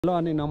Hello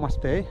अनि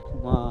नमस्ते है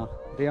म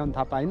रेयन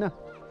थापा हैन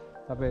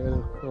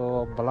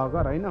तपाईको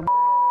ब्लगर हैन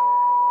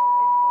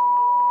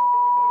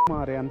म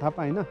रेयन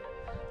थापा हैन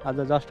आज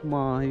जस्ट म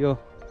यो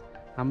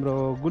हाम्रो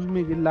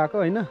गुल्मी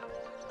जिल्लाको हैन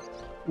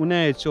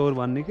उनाइ चौर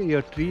भन्ने कि यो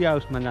ट्री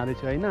हाउसमा जाँदै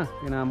छु हैन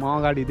किन म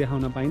अगाडि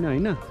देखाउन पाइन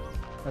हैन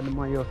अनि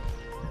म यो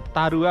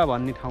तारुवा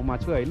भन्ने ठाउँमा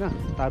छु हैन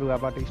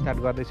तारुवाबाट स्टार्ट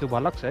गर्दै छु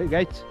भलक छ है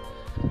गाइज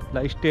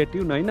ल स्टे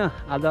ट्युन हैन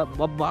आज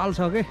बब्बाल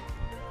छ के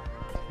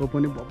वो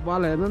पनि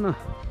बब्बाल हेर्नु न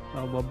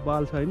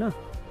बब्बाल छ हैन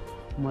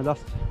म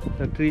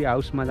जस्ट ट्री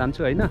हाउसमा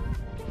जान्छु हैन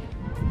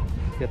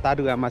यो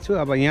तारुवामा छु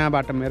अब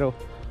यहाँबाट मेरो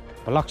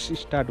भ्लग्स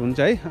स्टार्ट हुन्छ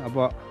है अब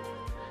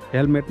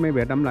हेलमेटमै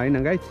भेटौँला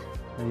हैन गाइज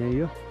यही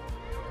हो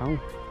ठाउँ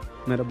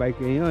मेरो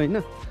बाइक यही हो हैन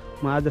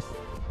म आज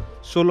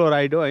सोलो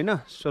राइड हो हैन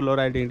सोलो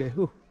राइडिङ डे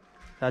हो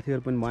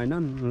साथीहरु पनि भएन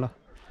ल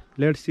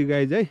लेट्स सी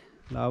गाइज है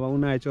ल अब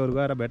उनाइ चौर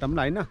गएर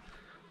भेटौँला हैन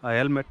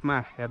हेलमेटमा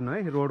हेर्नु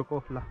है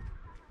रोडको ल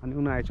अनि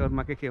उनाइ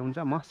चौरमा के हुन्छ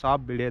म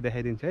सब भिडियो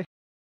देखाइदिन्छु है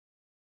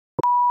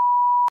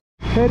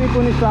फेरि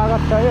पनि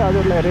स्वागत छ है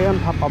हजुरलाई रेयन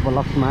थापा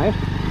भ्लग्समा है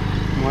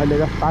म अहिले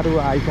जस्ट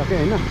तारुवा आइसकेँ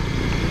हैन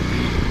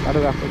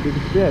तारुवाको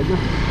दृश्य हैन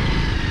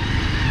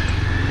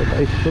यता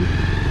स्कुल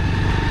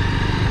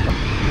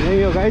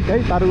यही हो गाइज है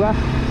तारुवा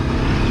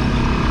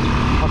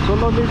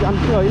सोलोली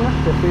जान्छु हैन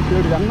त्यस्तै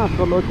स्पिड जान्न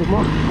सोलो छु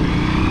म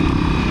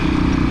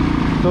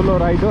सोलो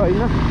राइड हो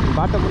हैन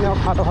बाटो पनि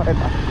अप्ठ्यारो खरे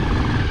त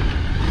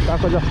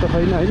गएको जस्तो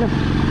छैन हैन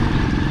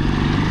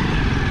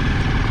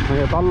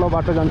यो तल्लो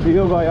बाटो जान्छु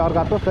यो गयो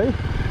अर्को है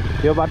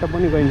यो बाटो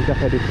पनि गइन्छ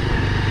फेरि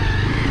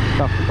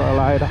टक्क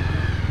लाएर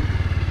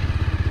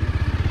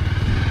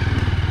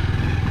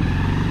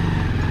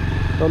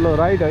सोलो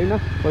राइड हैन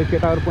कोही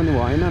केटाहरु पनि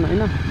भएनन्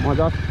हैन म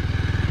जस्ट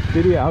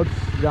ट्री हाउस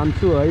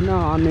जान्छु हैन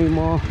अनि म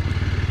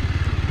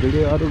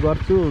भिडियोहरु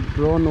गर्छु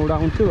ड्रोन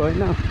उडाउँछु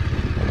हैन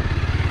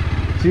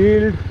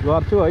चिल्ड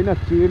गर्छु हैन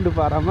चिल्ड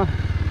पारामा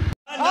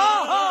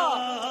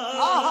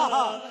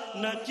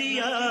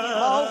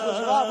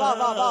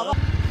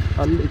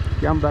अलि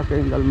क्यामेराको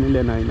एङ्गल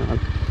मिलेन हैन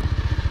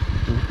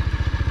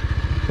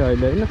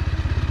अहिले हैन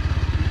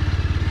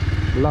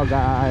ल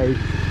गाइस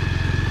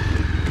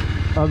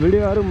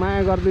भिडियोहरु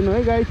माया गरिदिनु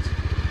है गाइस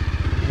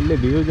अहिले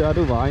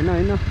भ्युजहरु भएन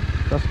हैन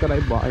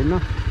सब्स्क्राइब भएन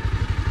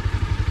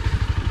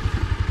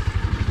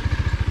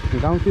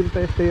गाउँतिर त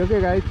यस्तै हो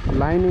के गाइस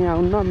लाइनै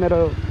आउन्न मेरो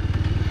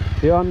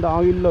यो अन्त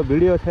अघिल्लो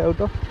भिडियो छ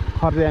एउटा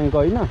खर्याङको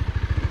हैन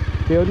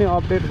त्यो नि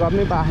अपडेट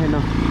गर्नै पाएन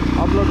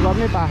अपलोड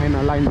गर्नै पाएन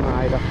लाइनमा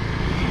आएर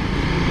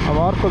अब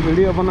अर्को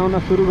भिडियो बनाउन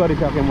सुरु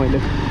गरिसकेँ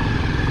मैले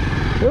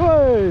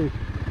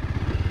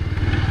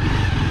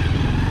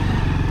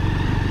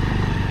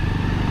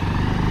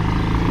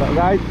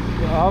गाइस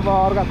अब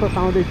अर्को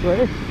साउँदैछु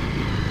है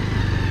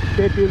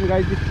stay tune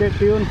guys stay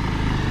tune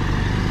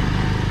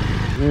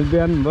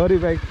बिहानभरि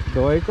bike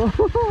धोएको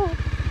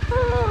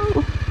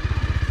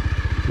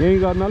यही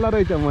गर्नला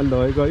रहेछ मैले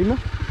धोएको होइन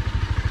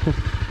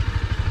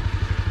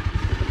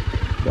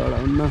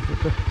दौडाउन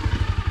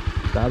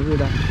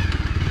झारजुरा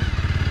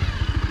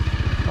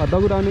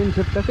दौडाउने पनि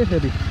छुट्टा के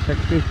फेरि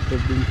प्र्याक्टिस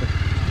दिन्छ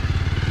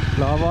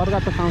ल अब अर्को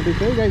त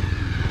साउँदैछु है गाइस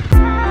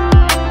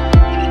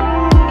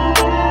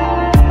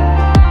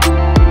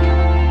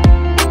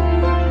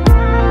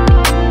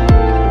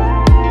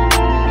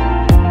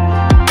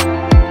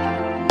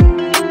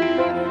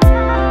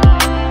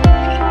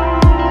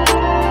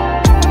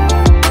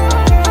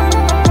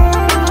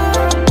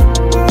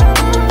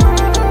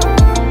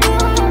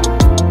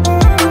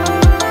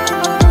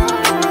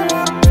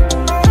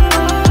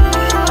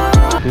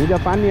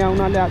पानी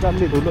आउनाले आज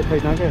अलि धुलो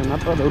छैन क्या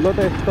नत्र धुलो त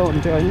यस्तो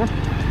हुन्थ्यो होइन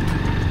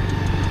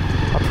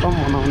खत्तम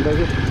हुनुहुन्थ्यो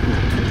कि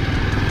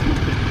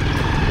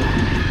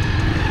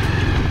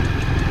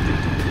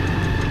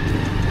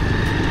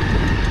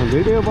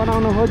भिडियो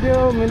बनाउन खोज्यो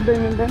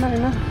मिल्दैन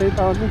होइन त्यही त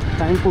हो नि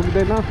टाइम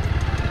पुग्दैन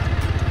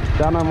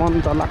जान मन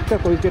त लाग्छ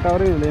कोही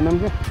केटाहरु हुँदैनन्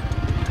क्या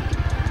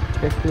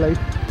त्यसलाई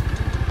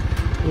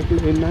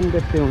एक्लै हिँड्न नि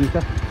त्यस्तै हुन्छ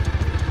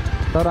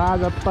तर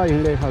आज त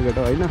हिँडेछ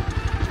केटो होइन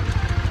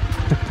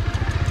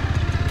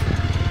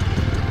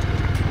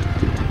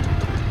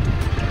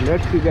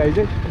लेट्स सी गाइज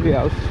है ट्री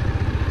हाउस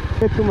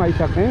त्यसमा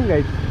आइसकेँ है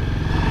गाइज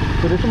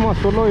फेरि चाहिँ म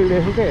सोलो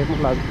हिँडेको के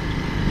मतलब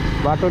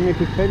बाटो नि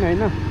ठिक छैन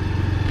होइन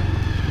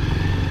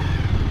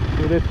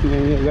टुरिस्ट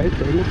यहीँ हो गाइज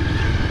होइन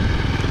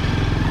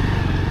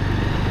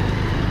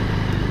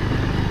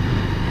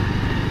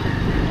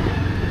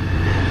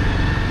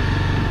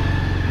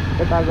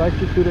यता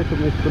गएपछि टुरिस्ट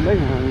स्कुल है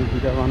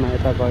जगामा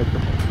यता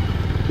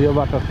गएको यो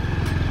बाटो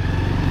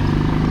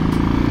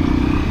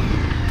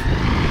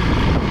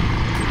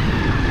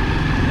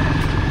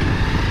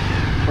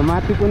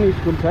माथि पनि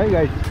स्कुल छ है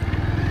गाइज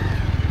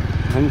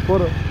हामी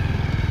पोहोर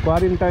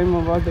क्वारेन्टाइनमा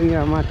बस्दै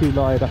यहाँ माथि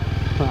लगेर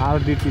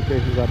आरडिटी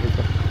चाहिँ गर्दैछ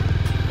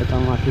यता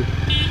माथि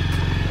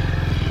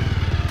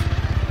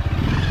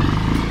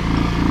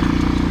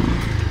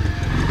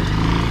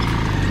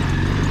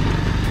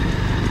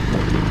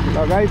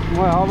ल गाइज म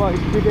अब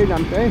स्पिडै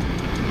जान्छु है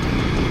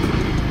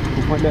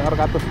मैले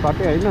अर्का त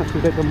कटेँ होइन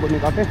सिधै कम्पनी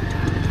कटेँ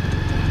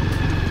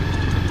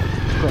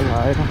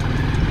भएर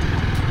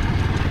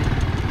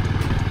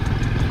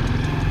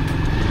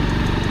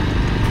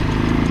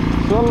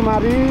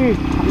सोलमारी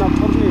खान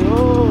पर्ने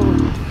हो।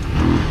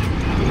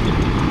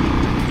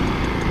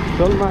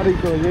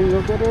 सोलमारीको यहीँ हो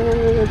के अरे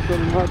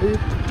सोलमारी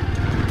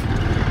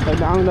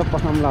अहिले आउँदा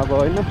पठाउँला अब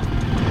होइन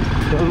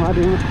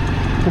सोलमारीमा।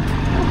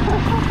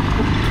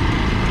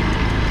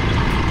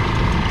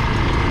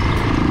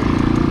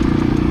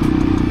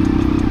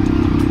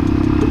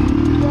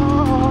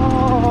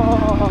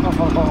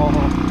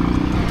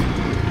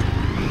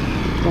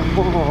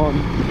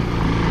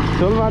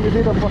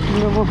 सोलमारीतिर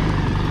पस्नु म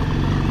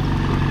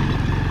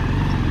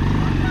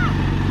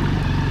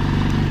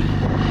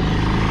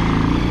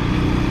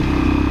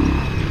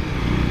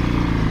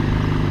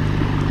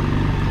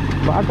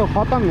बाटो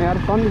खतम यार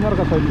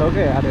शनिसरको छैन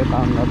क्या यार यता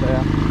आउँदा त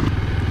यार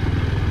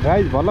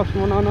गाइस भ्लग्स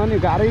बनाउन नि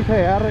गाह्रै छ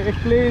यार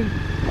एक्लै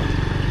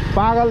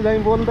पागल झैँ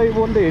बोल्दै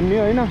बोल्दै हिँड्ने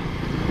होइन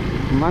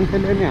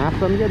मान्छेले नि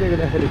हाँस्छन् क्या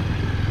देख्दाखेरि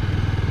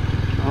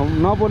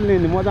नबोल्ने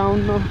नि मजा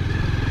आउन्न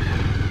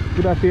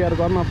कुरा सेयर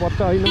गर्न पर्छ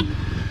होइन।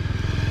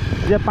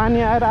 यो पानी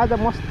आएर आज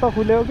मस्त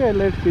खुल्यो क्या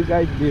लेट्स सी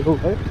गाइस भ्यू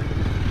है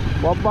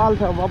बब्बाल छ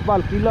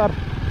बब्बाल किलर।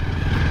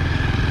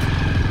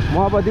 म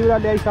अब दिउरा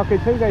ल्याइसकेको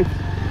छु गाइस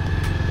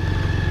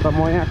त म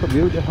यहाँको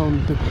भ्यू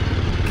देखाउँछु।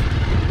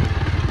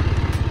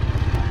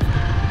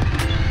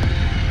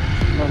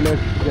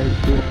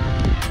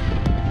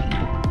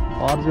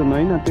 अर्जुन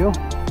होइन त्यो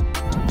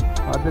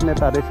अर्जुन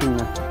यता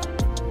रेसिङमा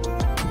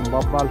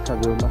बब्बाल छ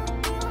भ्यू ल।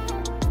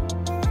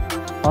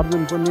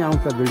 अर्जुन पनि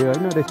आउँछ भिडियो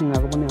होइन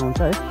रेसिङको पनि आउँछ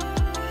है।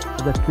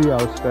 अझ ट्री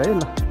हाउसको है ल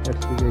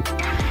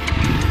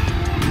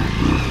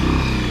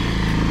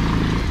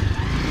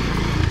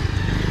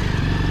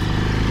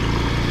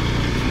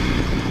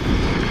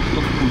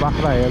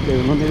बाख्रा हेर्दै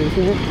हुनु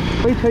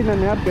कोही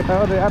छैन यार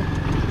केटाहरू यार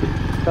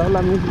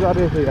सबलाई मिस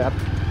गरेको छु यार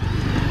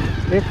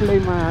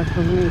एक्लैमा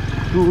सुन्ने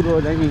टुरो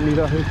चाहिँ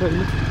हिँडिरहेको छु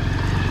होइन।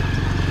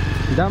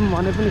 जाम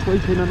भने पनि कोही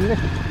छैनन् क्या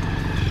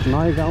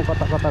नयाँ गाउँ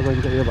कता कता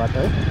गइन्छ यो बाटो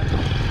है।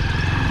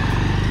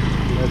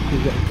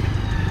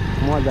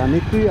 म जाने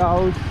ट्री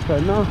हाउस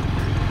होइन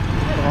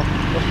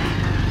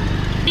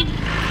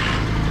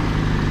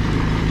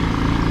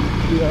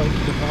ट्री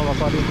हाउसको तल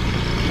पऱ्यो।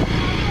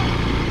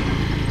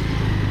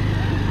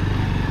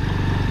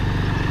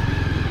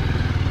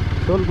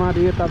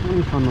 सोलमारी यता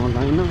पनि छन् होला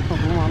होइन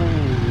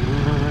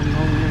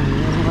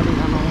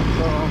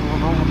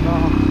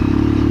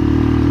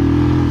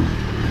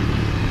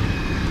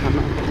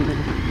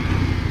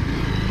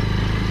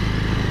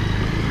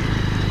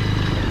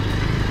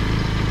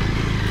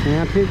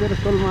यहाँ थिचेर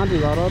सोलमारी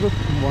घरहरू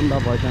बन्द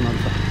भएछन्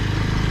अन्त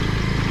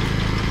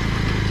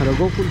र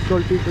गोकुल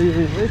सोल्टीको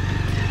यही है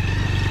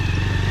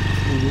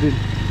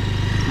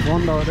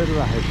बन्द गरेर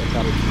राखेको छ।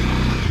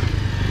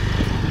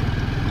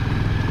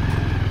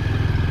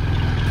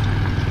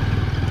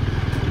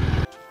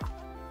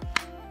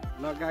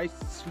 ल गाइस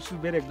सुसु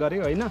ब्रेक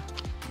गऱ्यो होइन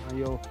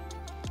यो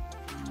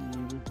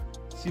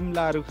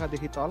सिमला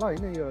रुखादेखि तल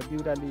होइन यो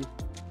दिउराली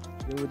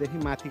योदेखि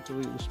माथिको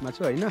उसमा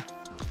छु होइन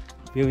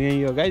भ्यू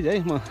यहीँ हो गाइज है।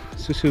 म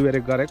सुसु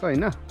ब्रेक गरेको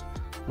होइन म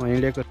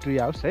हिँडेको ट्री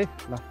हाउस है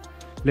ल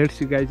लेट्स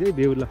सी गाइज है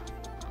भ्यू ल।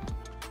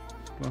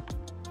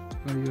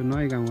 यो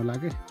नयाँ गाउँ होला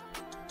कि यो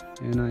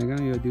नयाँ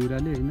गाउँ यो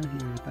दिउराली होइन यो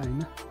यता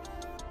होइन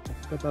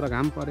तर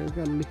घाम पऱ्यो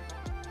क्या अलि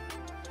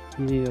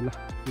यही हो ल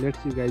लेट्स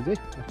सी गाइज है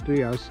ट्री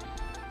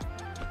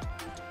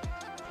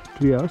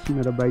हाउस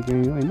मेरो बाइक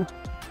यहीँ हो होइन।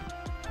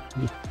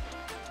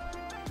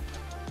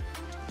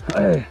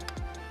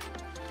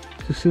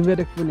 सुसु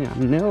ब्रेक पनि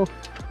हान्ने हो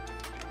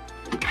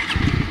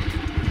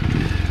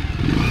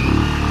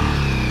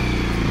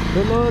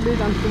ठुलोले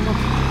जान्छु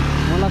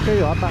मलाई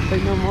केही हतार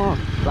छैन। म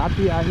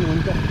राति आउनु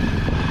हुन्छ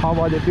 6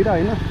 बजेतिर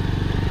होइन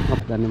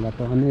जाने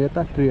बाटो अनि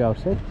यता ट्री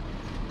हाउस है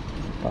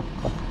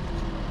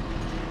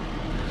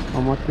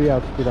म ट्री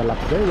हाउसतिर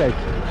लाग्छु है गाइस।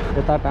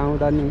 यताबाट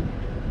आउँदा नि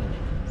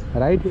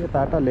राइट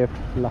यताबाट लेफ्ट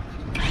ल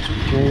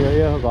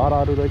यो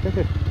घरहरू रहेछ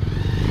कि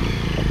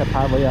अच्छा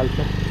थाहा भइहाल्छ।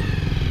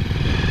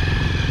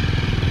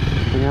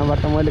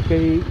 यहाँबाट मैले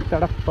केही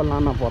टडक्क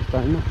लान पर्छ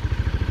होइन।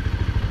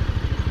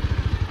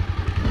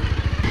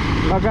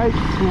 ल गाइस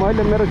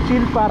मैले मेरो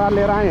चिल पारा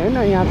लिएर आएँ होइन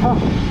यहाँ छ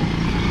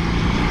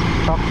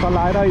टक्क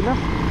लाएर होइन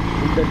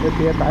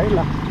त्यति यता है ल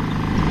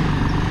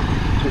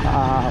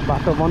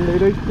बाटो बन्दै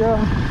रहेछ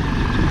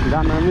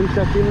जान मिल्छ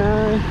किन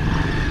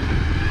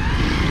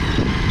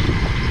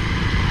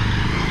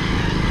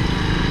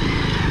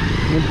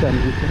मिल्छ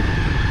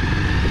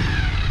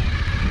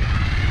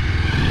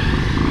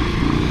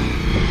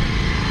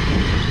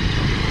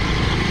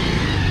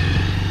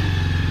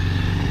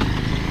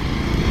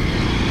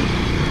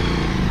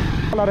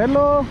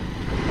हेलो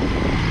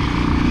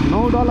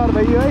 $9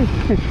 भयो है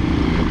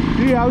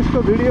ट्री हाउसको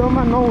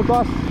भिडियोमा 9,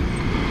 10,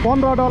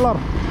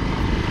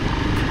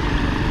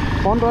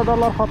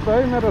 $15 खर्च है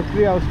मेरो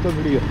ट्री हाउसको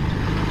भिडियो।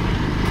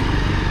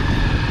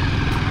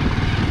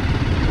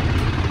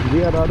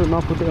 बियरहरू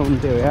नफुटे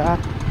हुन्थ्यो यार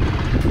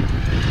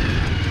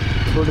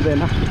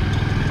फुट्दैन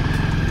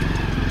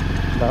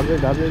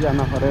झर्दै जान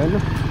पर्यो होइन।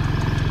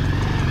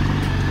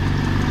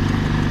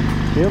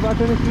 यो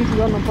बाटो नि स्विच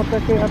गर्नुपर्छ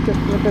के यार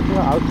त्यस्तो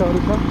हाउसहरू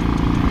छ।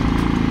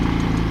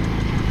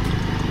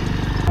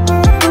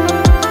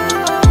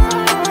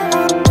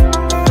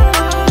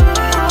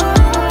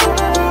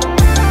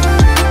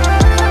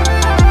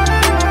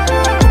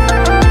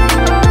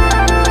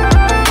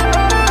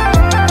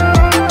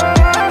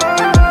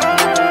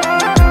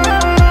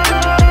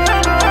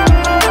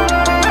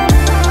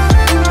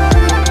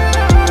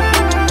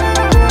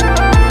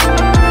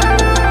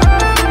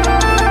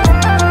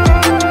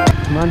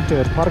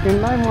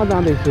 फर्किनलाई म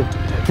जाँदैछु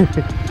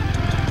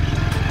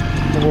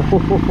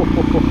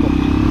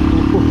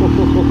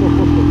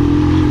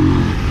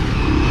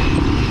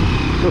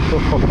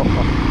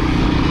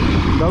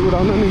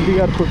दगुराउन नि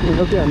बिगार फुट्ने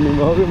हो कि हान्ने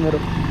भयो मेरो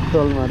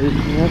टोलमा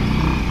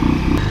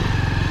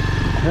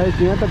यहाँ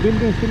यहाँ त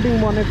बिल्डिङ सिल्डिङ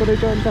बनेको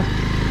रहेछ अन्त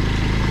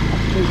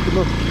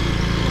ठुलो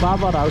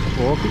पावर हाउस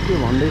हो कि के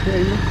भन्दैछ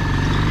होइन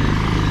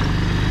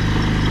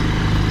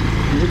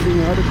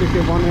बिल्डिङहरू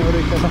के बनेको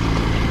रहेछ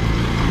त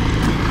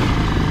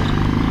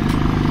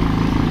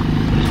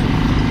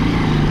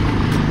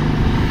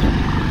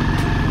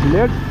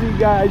let's see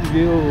guys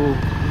view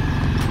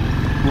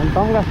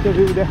तङ्गासको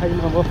view देखाइन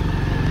अब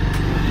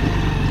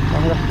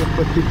तङ्गास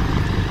त्यसपछि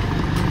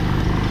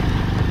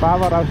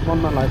पावर हाउस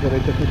बन्न लागेको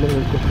रहेछ त्यो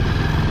लेभलको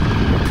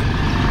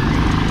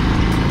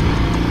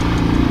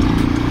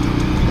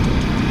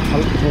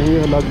यही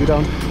हो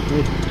लगिराउन्ड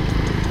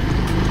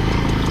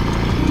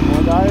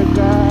मजा आयो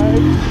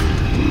गाइज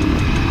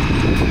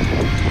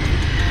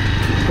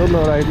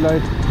सोलो राइडलाई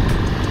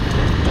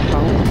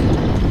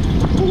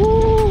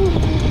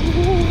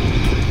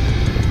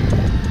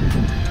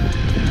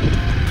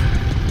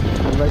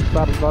बाइक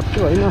पार्क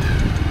गर्छु होइन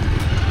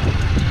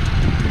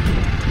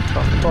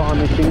टक्क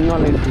अनि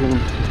सिङ्गल इन्ट्री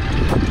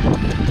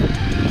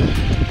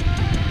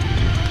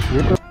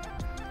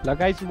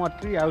लगाइस म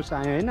ट्री हाउस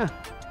आएँ होइन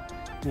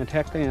यहाँ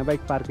ठ्याक्कै यहाँ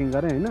बाइक पार्किङ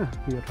गरेँ होइन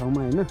यो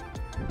ठाउँमा होइन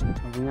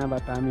अब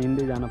यहाँबाट हामी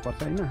हिँड्दै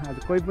जानुपर्छ होइन आज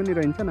कोही पनि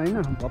रहन्छन्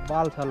होइन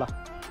भप्पाल छ ल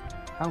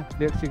ठाउँ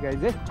देख्छु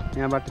गाइज है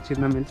यहाँबाट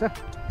छिर्न मिल्छ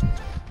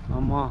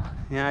म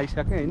यहाँ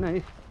आइसकेँ होइन है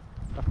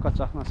टक्क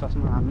चस्मा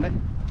सस्मा हान्दै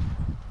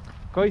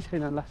कोही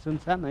छैन ल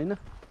सुनसान होइन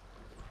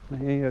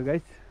यही हो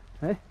गाइज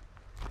है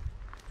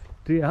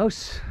ट्री हाउस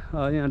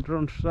यहाँ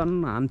ड्रोन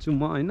सन हान्छु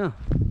म होइन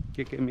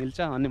के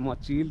मिल्छ अनि म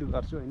चिल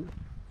गर्छु होइन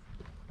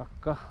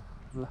टक्क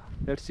ल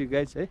लेट्स सी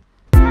गाइज है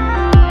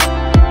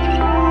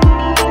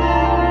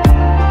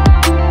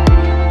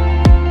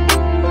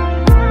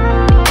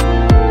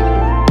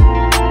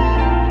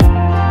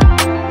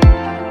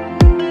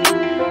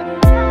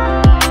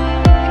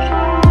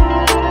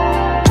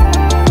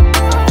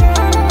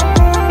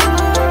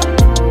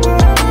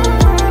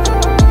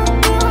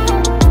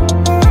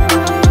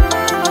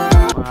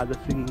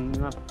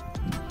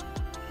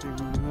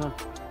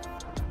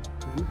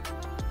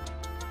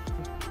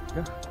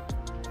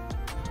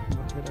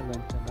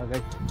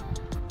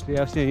ट्री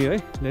हाउस यही है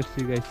लेट्स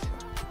सी गाइस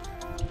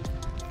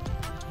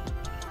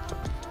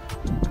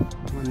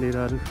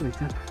मन्दिरहरू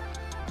रहेछन्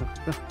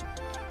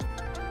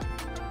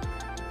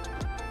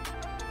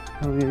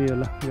यही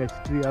होला गाइस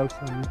ट्री हाउस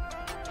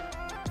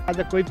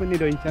आज कोही पनि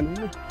रहन्छन्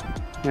होइन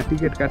यहाँ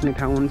टिकट काट्ने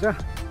ठाउँ हुन्छ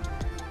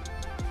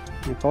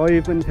यहाँ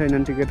कोही पनि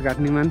छैनन् टिकट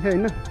काट्ने मान्छे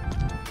होइन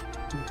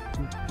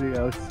ट्री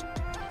हाउस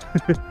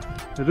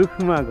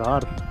रुखमा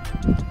घर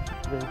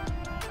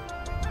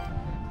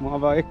म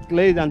अब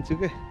एक्लै जान्छु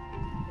के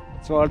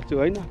चढ्छु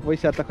होइन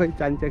पैसा त खै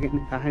चाहिन्छ कि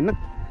थाहा छैन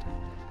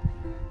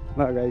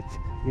ल गाइस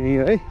यही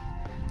है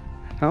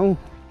ठाउँ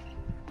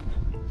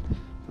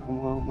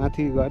म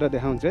माथि गएर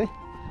देखाउँछु है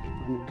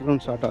अनि ड्रोन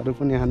सटहरू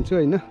पनि हान्छु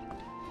होइन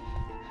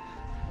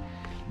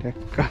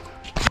ठ्याक्क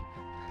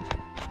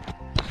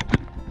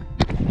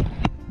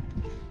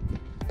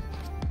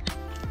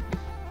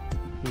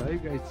ल है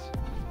गाइस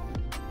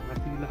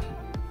माथि ल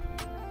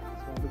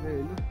चढ्दै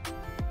होइन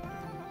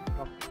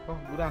टक्क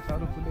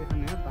गुराँसहरू फुलेको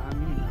नि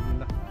दामी दामी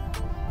ल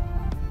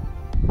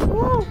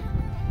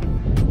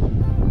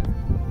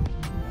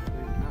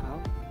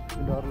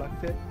डर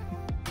लाग्छ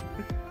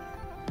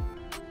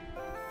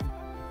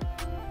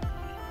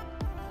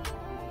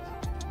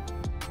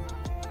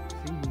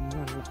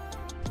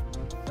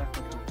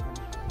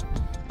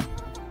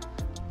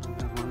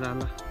मजा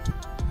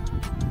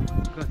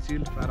ल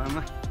चिल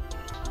पारामा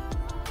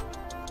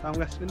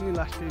तङ्गास पनि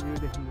लास्टै भ्यू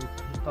देख्दैछ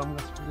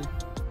तङ्गास पुरै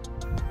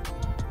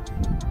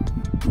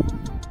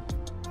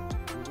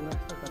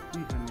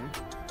कति खाने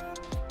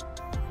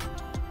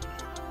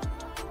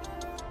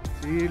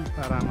चिल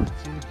पारामा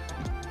चिल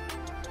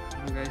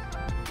गाइस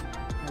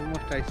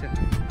अलमोस्ट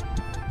आइसक्यो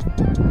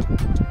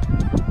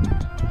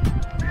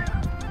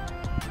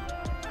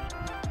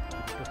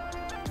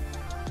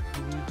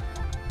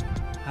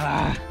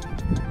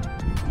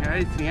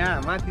गाइस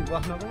यहाँ माथि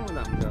बस्न पनि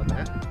मजा आउँछ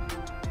होला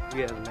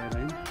गियर लिएर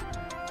होइन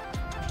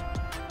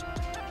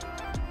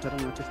तर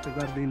म त्यस्तो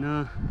गर्दिनँ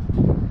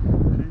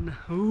होइन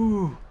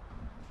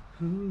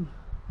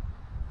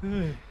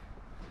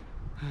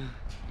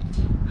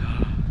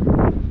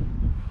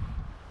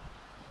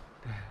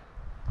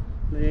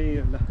यही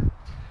होला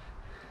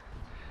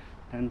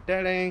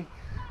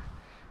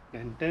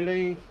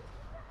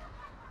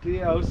ट्री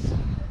हाउस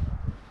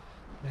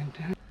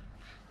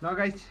ल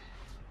गाइस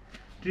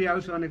ट्री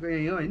हाउस भनेको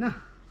यही हो होइन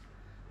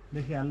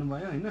देखिहाल्नु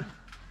भयो होइन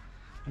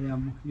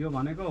यो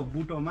भनेको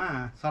बुटोमा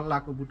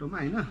सल्लाहको बुटोमा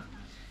होइन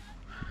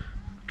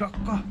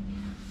टक्क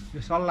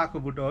यो सल्लाहको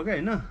बुटो हो क्या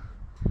होइन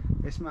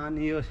यसमा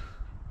अनि यो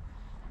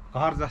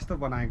घर जस्तो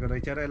बनाएको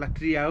रहेछ र यसलाई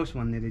ट्री हाउस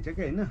भन्ने रहेछ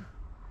क्या होइन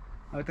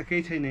अब त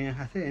केही छैन यहाँ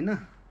खासै होइन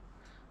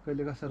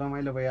कहिले कस्तो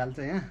रमाइलो भइहाल्छ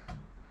यहाँ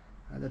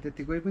आज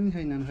त्यति कोही पनि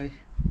छैनन् खै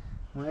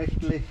म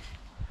एक्लै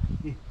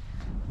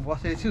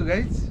बसेको छु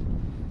गाइज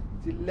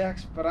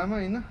चिल्ल्याक्स परामा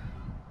हैन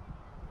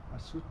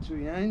सुत्छु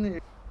यहाँ हैन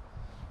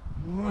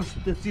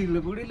मस्त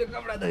चिल्लो बुढीले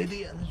कपडा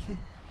धोइदिइहाल्छ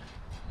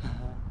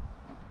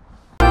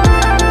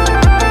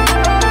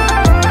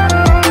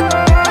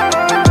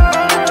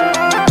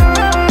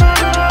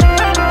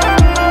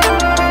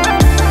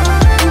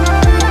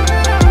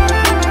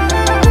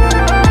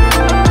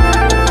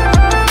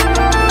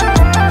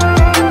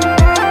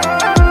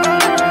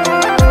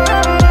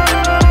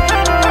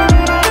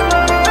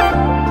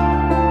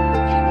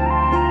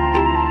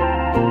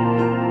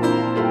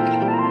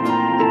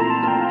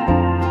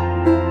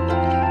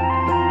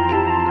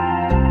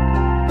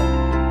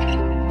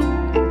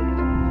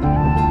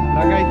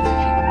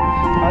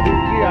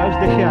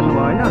देखिहाल्नु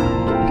भयो होइन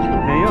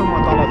यहाँ यो म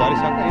तल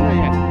झरिसकेँ होइन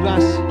यहाँ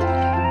गुराँस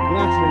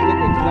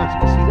रहेछ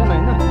गुराँसको सिजन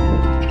होइन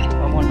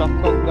म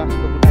टक्क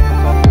गुराँसको बुट्टामा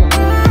सक्छु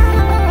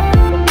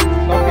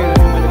सकेर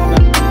मैले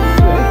गुराँस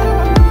है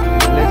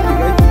लेट्स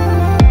गाइस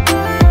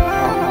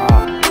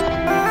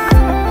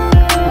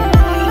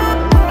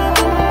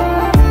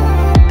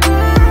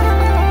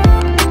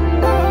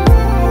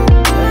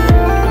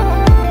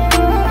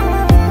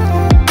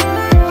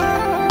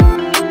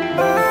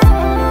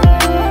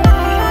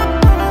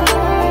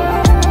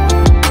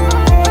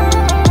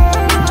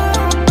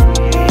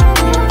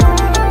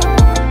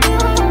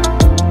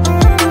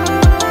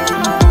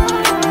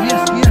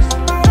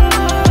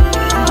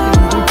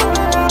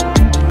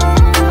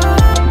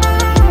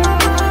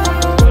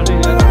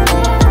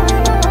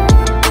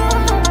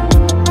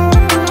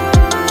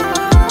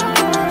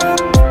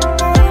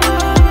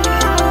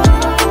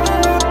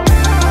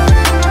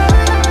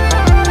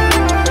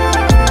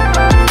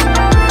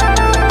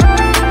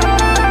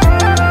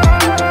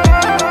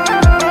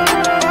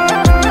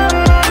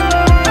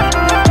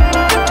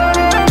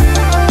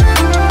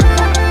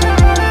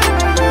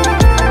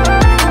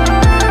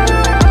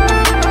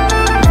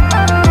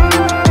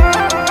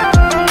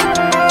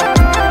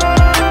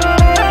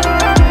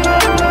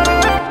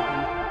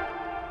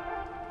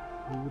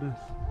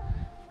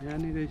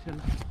यहाँनिर रहेछ ल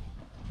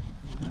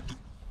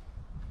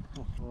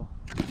ओहो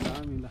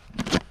दामी ल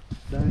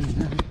दामी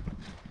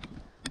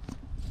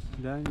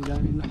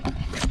ल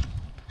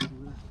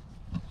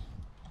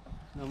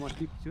म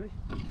टिप्छु है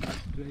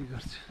ट्राई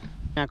गर्छु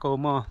यहाँको म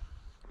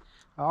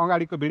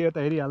अगाडिको भिडियो त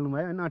हेरिहाल्नु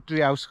भयो होइन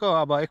ट्री हाउसको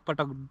अब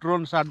एकपटक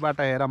ड्रोन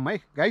शटबाट हेरौँ है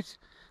गाइस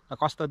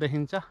कस्तो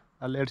देखिन्छ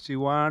लेट्स सी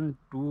 1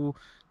 2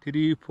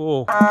 3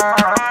 4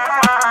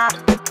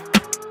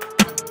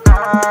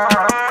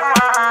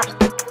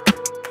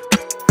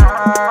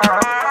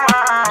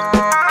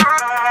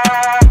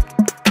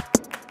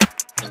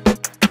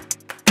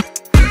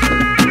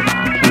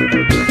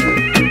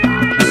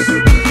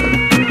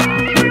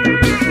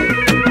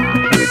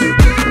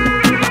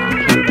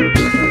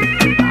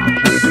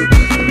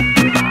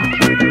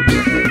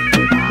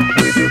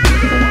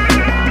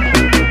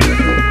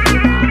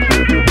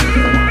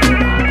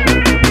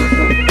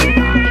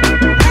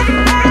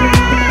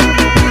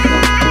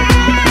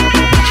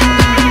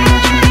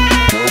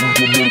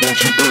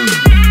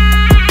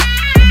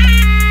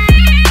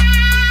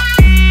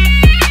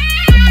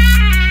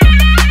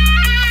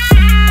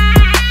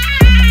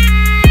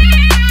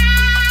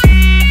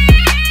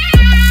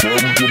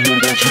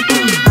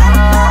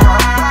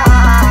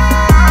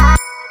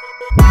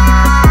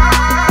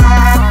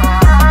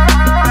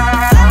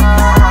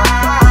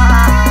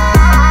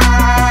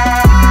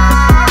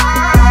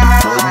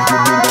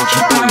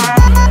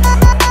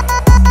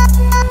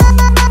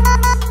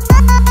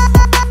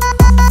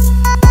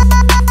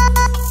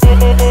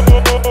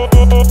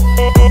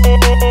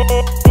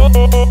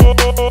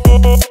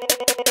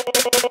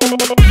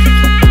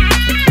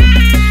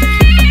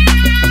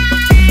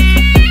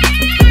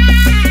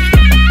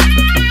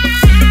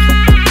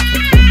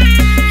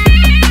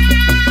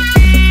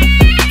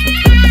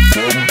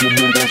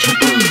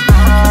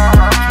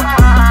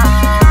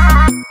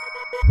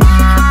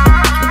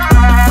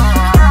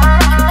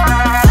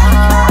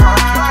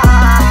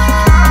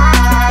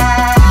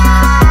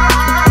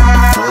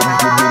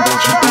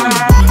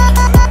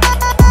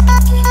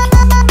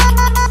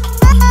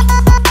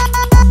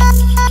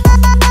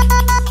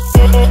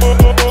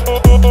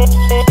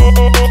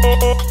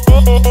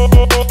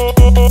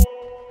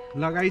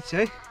 लगाइछ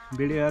है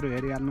भिडियोहरू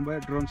हेरिहाल्नु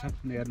भयो ड्रोन सट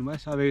पनि हेर्नु भयो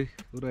सबै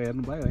कुरो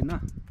हेर्नु भयो होइन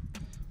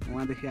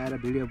वहाँदेखि आएर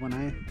भिडियो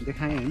बनाएँ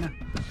देखाएँ होइन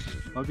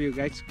अब यो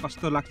गाइस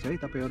कस्तो लाग्छ है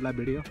तपाईँहरूलाई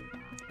भिडियो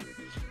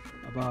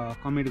अब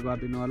कमेन्ट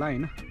गरिदिनु होला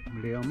होइन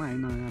भिडियोमा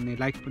होइन अनि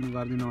लाइक पनि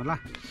गरिदिनु होला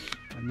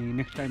अनि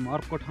नेक्स्ट टाइम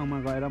अर्को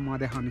ठाउँमा गएर म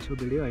देखाउने छु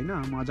भिडियो होइन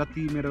म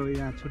जति मेरो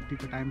यहाँ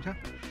छुट्टीको टाइम छ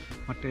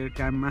म त्यो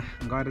टाइममा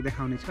गएर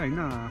देखाउने छु होइन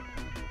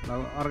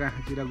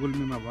अर्घाखाँची र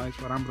गुल्मीमा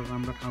भएको राम्रो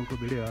राम्रो ठाउँको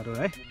भिडियोहरू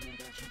है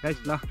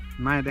गाइस ल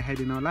नयाँ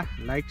देखाइदिनु होला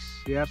लाइक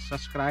शेयर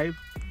सब्सक्राइब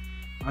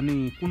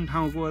अनि कुन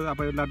ठाउँको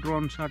तपाईहरुलाई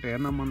ड्रोन शट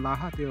हेर्न मन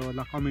लाग्छ त्यो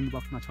ल कमेन्ट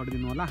बक्समा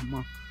छोडिदिनु होला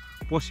म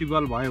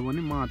पोसिबल भयो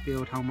भने म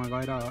त्यो ठाउँमा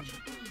गएर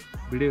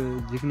भिडियो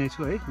झिक्ने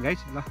छु है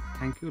गाइस ल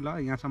थ्यांक यू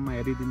ल यहाँसम्म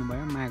हेरिदिनु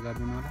भयो माया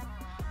गरिदिनु होला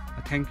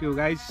thank you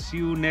guys C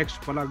you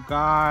next vlog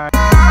guys